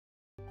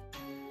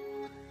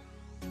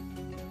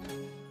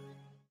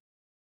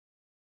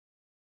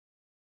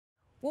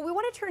Well, we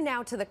want to turn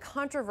now to the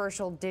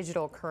controversial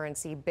digital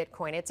currency,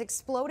 Bitcoin. It's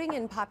exploding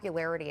in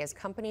popularity as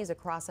companies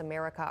across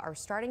America are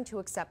starting to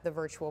accept the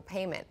virtual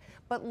payment.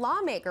 But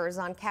lawmakers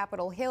on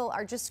Capitol Hill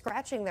are just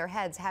scratching their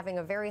heads, having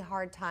a very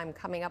hard time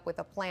coming up with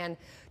a plan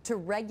to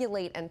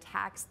regulate and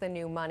tax the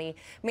new money,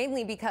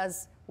 mainly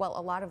because, well,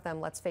 a lot of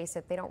them, let's face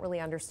it, they don't really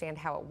understand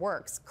how it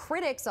works.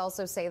 Critics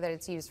also say that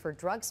it's used for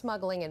drug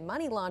smuggling and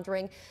money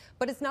laundering,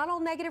 but it's not all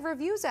negative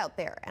reviews out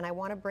there. And I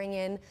want to bring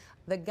in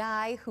the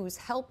guy who's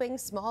helping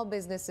small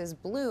businesses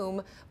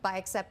bloom by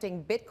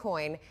accepting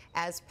Bitcoin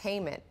as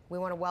payment. We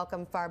want to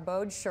welcome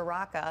Farbod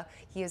Sharaka.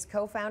 He is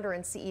co-founder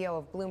and CEO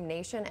of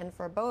BloomNation. And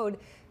Farbod,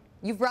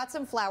 you've brought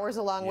some flowers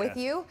along with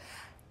you.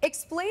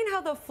 Explain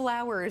how the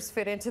flowers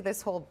fit into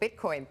this whole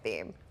Bitcoin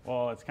theme.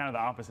 Well, it's kind of the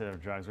opposite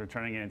of drugs. We're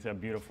turning it into a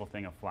beautiful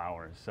thing of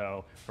flowers.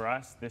 So for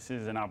us, this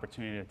is an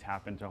opportunity to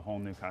tap into a whole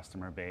new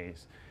customer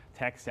base,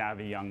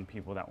 tech-savvy young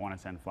people that want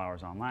to send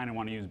flowers online and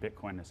want to use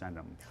Bitcoin to send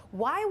them.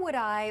 Why would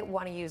I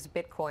want to use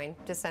Bitcoin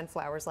to send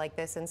flowers like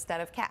this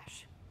instead of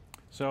cash?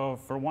 So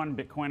for one,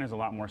 Bitcoin is a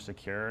lot more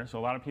secure. So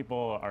a lot of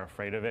people are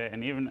afraid of it.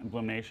 And even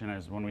BloomNation,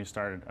 as when we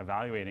started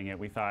evaluating it,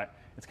 we thought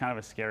it's kind of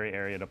a scary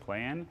area to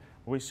play in.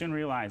 But we soon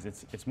realized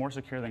it's more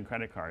secure than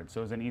credit cards.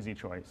 So it's an easy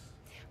choice.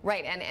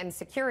 Right, and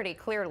security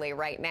clearly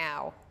right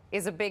now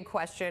is a big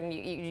question.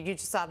 You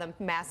just saw the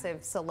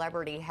massive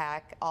celebrity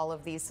hack, all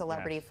of these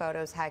celebrity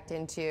photos hacked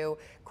into,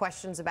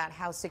 questions about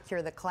how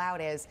secure the cloud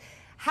is.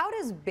 How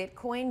does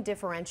Bitcoin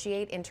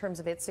differentiate in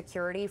terms of its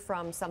security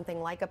from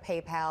something like a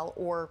PayPal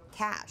or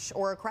cash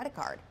or a credit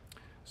card?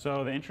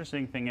 So the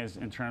interesting thing is,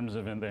 in terms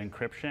of the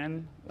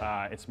encryption,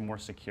 it's more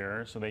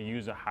secure. So they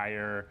use a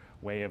higher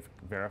way of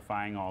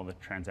verifying all the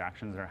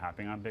transactions that are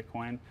happening on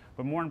Bitcoin.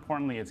 But more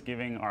importantly, it's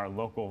giving our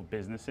local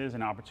businesses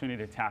an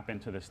opportunity to tap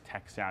into this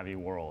tech-savvy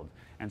world.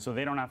 And so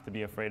they don't have to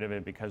be afraid of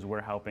it because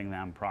we're helping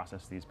them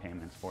process these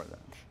payments for them.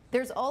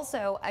 There's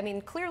also, I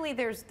mean, clearly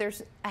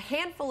there's a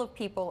handful of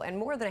people, and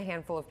more than a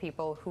handful of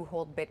people, who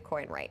hold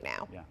Bitcoin right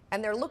now. Yeah.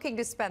 And they're looking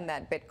to spend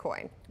that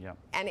Bitcoin. Yep.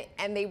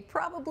 And they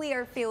probably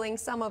are feeling,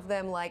 some of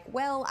them, like,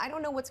 well, I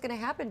don't know what's going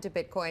to happen to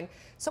Bitcoin,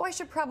 so I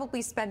should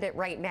probably spend it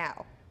right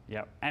now.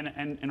 Yep,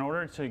 and in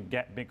order to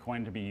get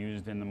Bitcoin to be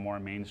used in the more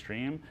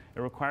mainstream, it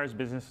requires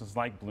businesses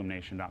like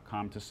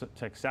BloomNation.com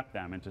to accept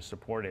them and to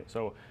support it.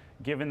 So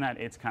given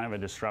that it's kind of a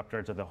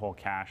disruptor to the whole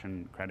cash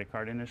and credit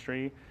card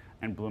industry,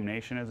 and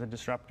BloomNation is a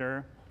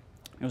disruptor,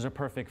 it was a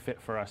perfect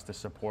fit for us to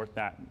support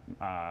that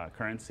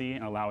currency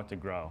and allow it to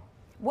grow.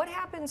 What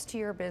happens to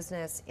your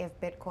business if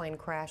Bitcoin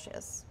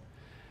crashes?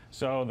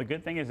 So the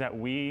good thing is that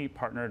we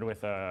partnered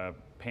with a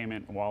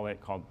payment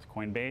wallet called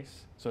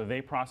Coinbase. So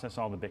they process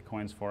all the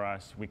Bitcoins for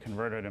us. We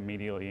convert it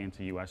immediately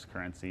into US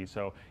currency.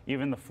 So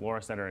even the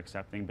florists that are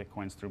accepting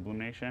Bitcoins through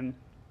BloomNation,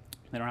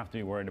 they don't have to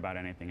be worried about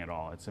anything at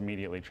all. It's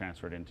immediately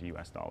transferred into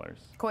US dollars.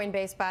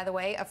 Coinbase, by the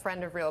way, a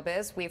friend of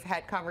RealBiz. We've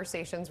had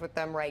conversations with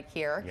them right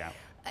here. Yeah.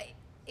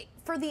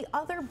 For the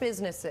other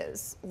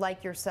businesses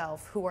like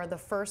yourself who are the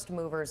first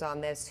movers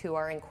on this, who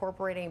are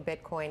incorporating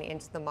Bitcoin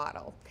into the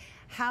model,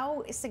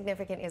 how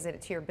significant is it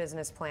to your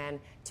business plan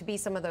to be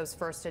some of those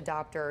first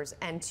adopters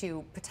and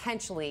to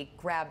potentially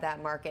grab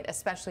that market,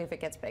 especially if it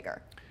gets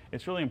bigger?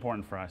 It's really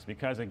important for us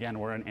because, again,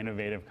 we're an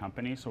innovative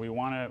company, so we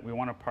want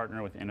to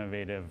partner with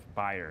innovative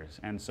buyers.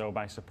 And so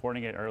by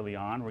supporting it early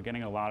on, we're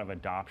getting a lot of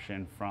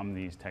adoption from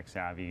these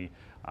tech-savvy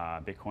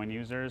Bitcoin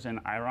users. And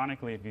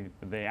ironically,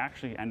 they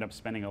actually end up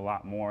spending a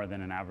lot more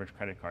than an average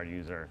credit card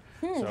user.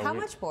 So how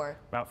much more?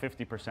 About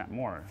 50%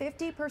 more.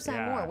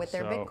 50% more with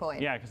their Bitcoin.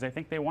 Yeah, because I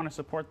think they want to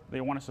support the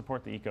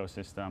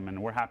ecosystem,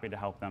 and we're happy to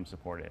help them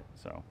support it.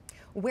 So.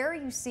 Where are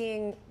you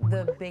seeing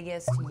the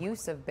biggest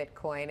use of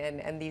Bitcoin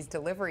and these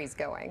deliveries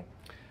going?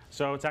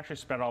 So it's actually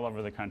spread all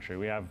over the country.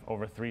 We have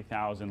over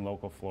 3,000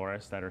 local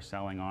florists that are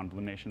selling on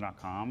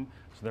BloomNation.com.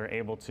 So they're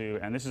able to,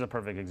 and this is a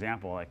perfect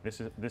example. Like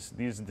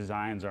these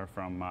designs are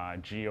from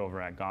G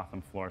over at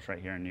Gotham Florist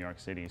right here in New York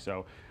City.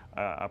 So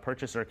a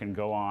purchaser can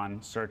go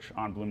on, search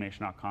on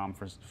BloomNation.com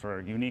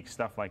for unique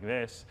stuff like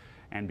this,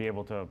 and be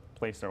able to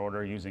place their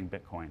order using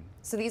Bitcoin.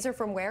 So these are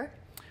from where?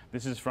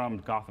 This is from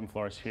Gotham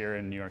Florist here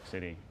in New York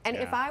City. And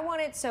if I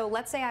wanted, so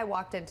let's say I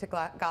walked into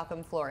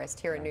Gotham Florist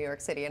here in New York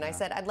City and I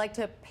said, I'd like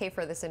to pay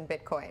for this in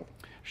Bitcoin.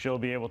 She'll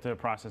be able to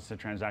process the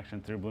transaction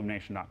through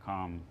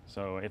BloomNation.com.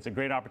 So it's a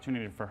great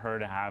opportunity for her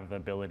to have the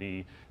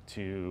ability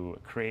to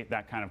create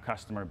that kind of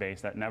customer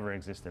base that never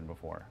existed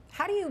before.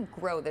 How do you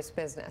grow this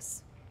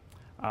business?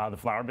 The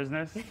flower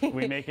business,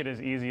 we make it as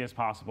easy as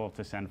possible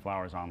to send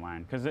flowers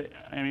online. Because,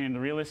 I mean,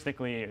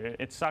 realistically,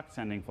 it sucked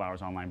sending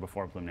flowers online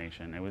before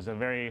BloomNation. It was a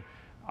very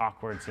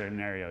awkward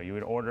scenario. You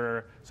would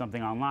order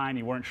something online,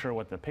 you weren't sure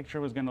what the picture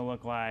was going to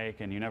look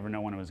like, and you never know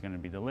when it was going to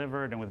be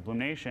delivered. And with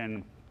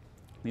BloomNation,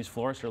 these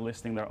florists are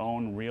listing their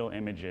own real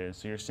images,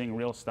 so you're seeing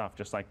real stuff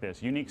just like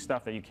this, unique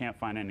stuff that you can't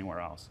find anywhere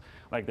else.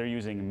 Like they're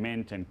using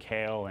mint and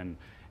kale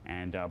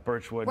and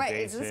birchwood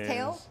bases. Is this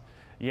kale?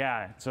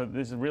 Yeah, so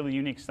this is really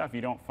unique stuff.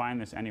 You don't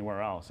find this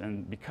anywhere else.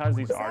 And because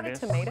these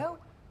artists... Is that a tomato?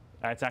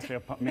 It's actually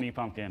a mini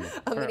pumpkin.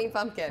 Mini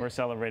pumpkin. We're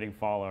celebrating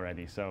fall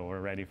already, so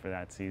we're ready for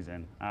that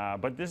season.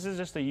 But this is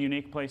just a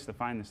unique place to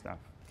find this stuff.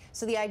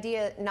 So the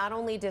idea, not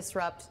only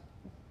disrupt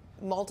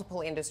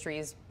multiple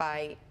industries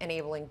by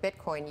enabling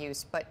Bitcoin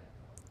use, but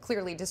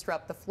clearly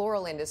disrupt the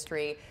floral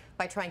industry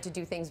by trying to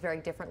do things very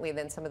differently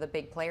than some of the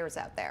big players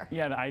out there.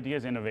 Yeah, the idea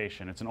is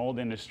innovation. It's an old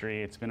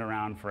industry. It's been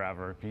around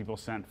forever. People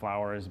sent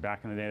flowers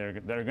back in the day.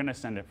 They're going to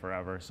send it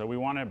forever. So we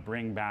want to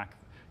bring back,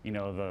 you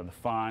know, the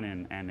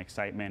fun and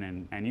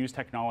excitement and use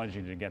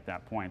technology to get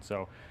that point.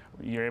 So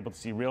you're able to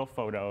see real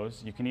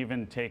photos. You can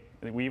even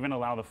we even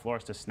allow the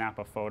florist to snap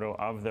a photo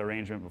of the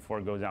arrangement before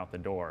it goes out the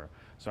door.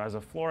 So as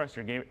a florist,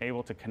 you're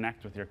able to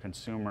connect with your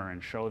consumer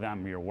and show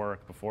them your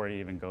work before it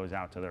even goes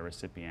out to the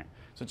recipient.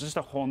 So it's just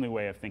a whole new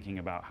way of thinking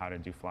about how to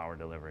do flower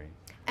delivery.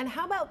 And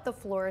how about the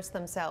florists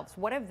themselves?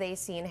 What have they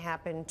seen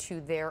happen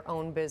to their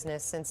own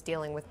business since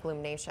dealing with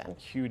BloomNation?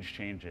 Huge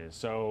changes.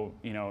 So,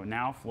 you know,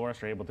 now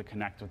florists are able to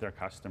connect with their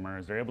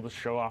customers. They're able to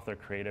show off their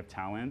creative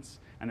talents,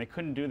 and they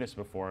couldn't do this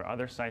before.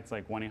 Other sites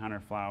like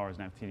 1-800-Flowers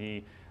and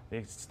FTD,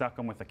 they stuck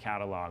them with a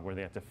catalog where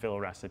they had to fill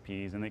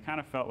recipes, and they kind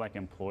of felt like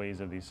employees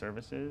of these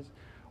services.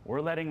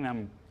 We're letting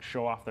them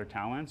show off their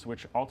talents,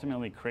 which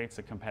ultimately creates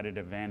a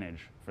competitive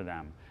advantage for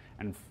them.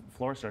 And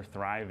florists are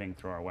thriving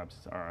through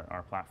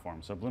our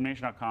platform. So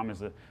BloomNation.com is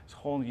this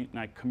whole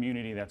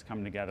community that's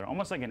come together,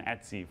 almost like an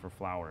Etsy for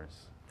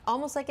flowers.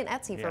 Almost like an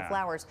Etsy for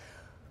flowers.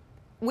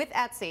 With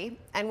Etsy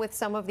and with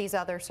some of these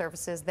other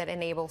services that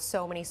enable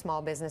so many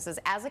small businesses,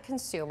 as a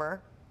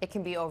consumer, it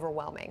can be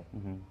overwhelming.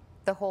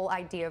 The whole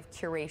idea of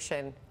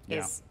curation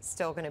is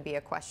still going to be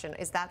a question.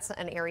 Is that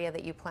an area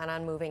that you plan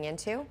on moving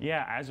into?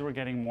 Yeah, as we're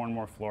getting more and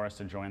more florists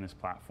to join this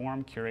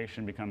platform,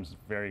 curation becomes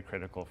very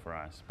critical for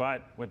us.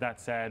 But with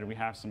that said, we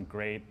have some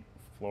great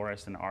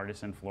florists and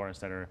artisan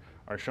florists that are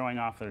showing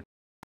off their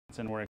talents,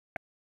 and we're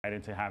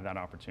excited to have that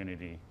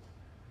opportunity.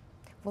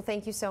 Well,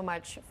 thank you so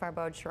much,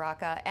 Farbod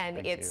Shiraka. And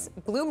Thank it's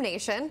you.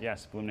 BloomNation.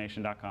 Yes,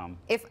 BloomNation.com.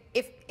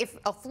 If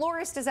a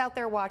florist is out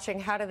there watching,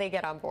 how do they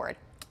get on board?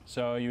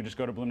 So you just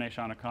go to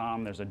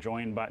BloomNation.com, there's a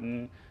join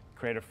button,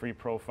 create a free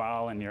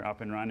profile, and you're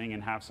up and running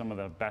and have some of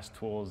the best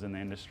tools in the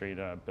industry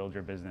to build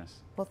your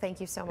business. Well,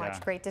 thank you so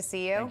much. Great to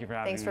see you. Thank you for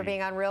having me. Thanks for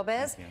being on Real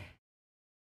Biz. Thank you.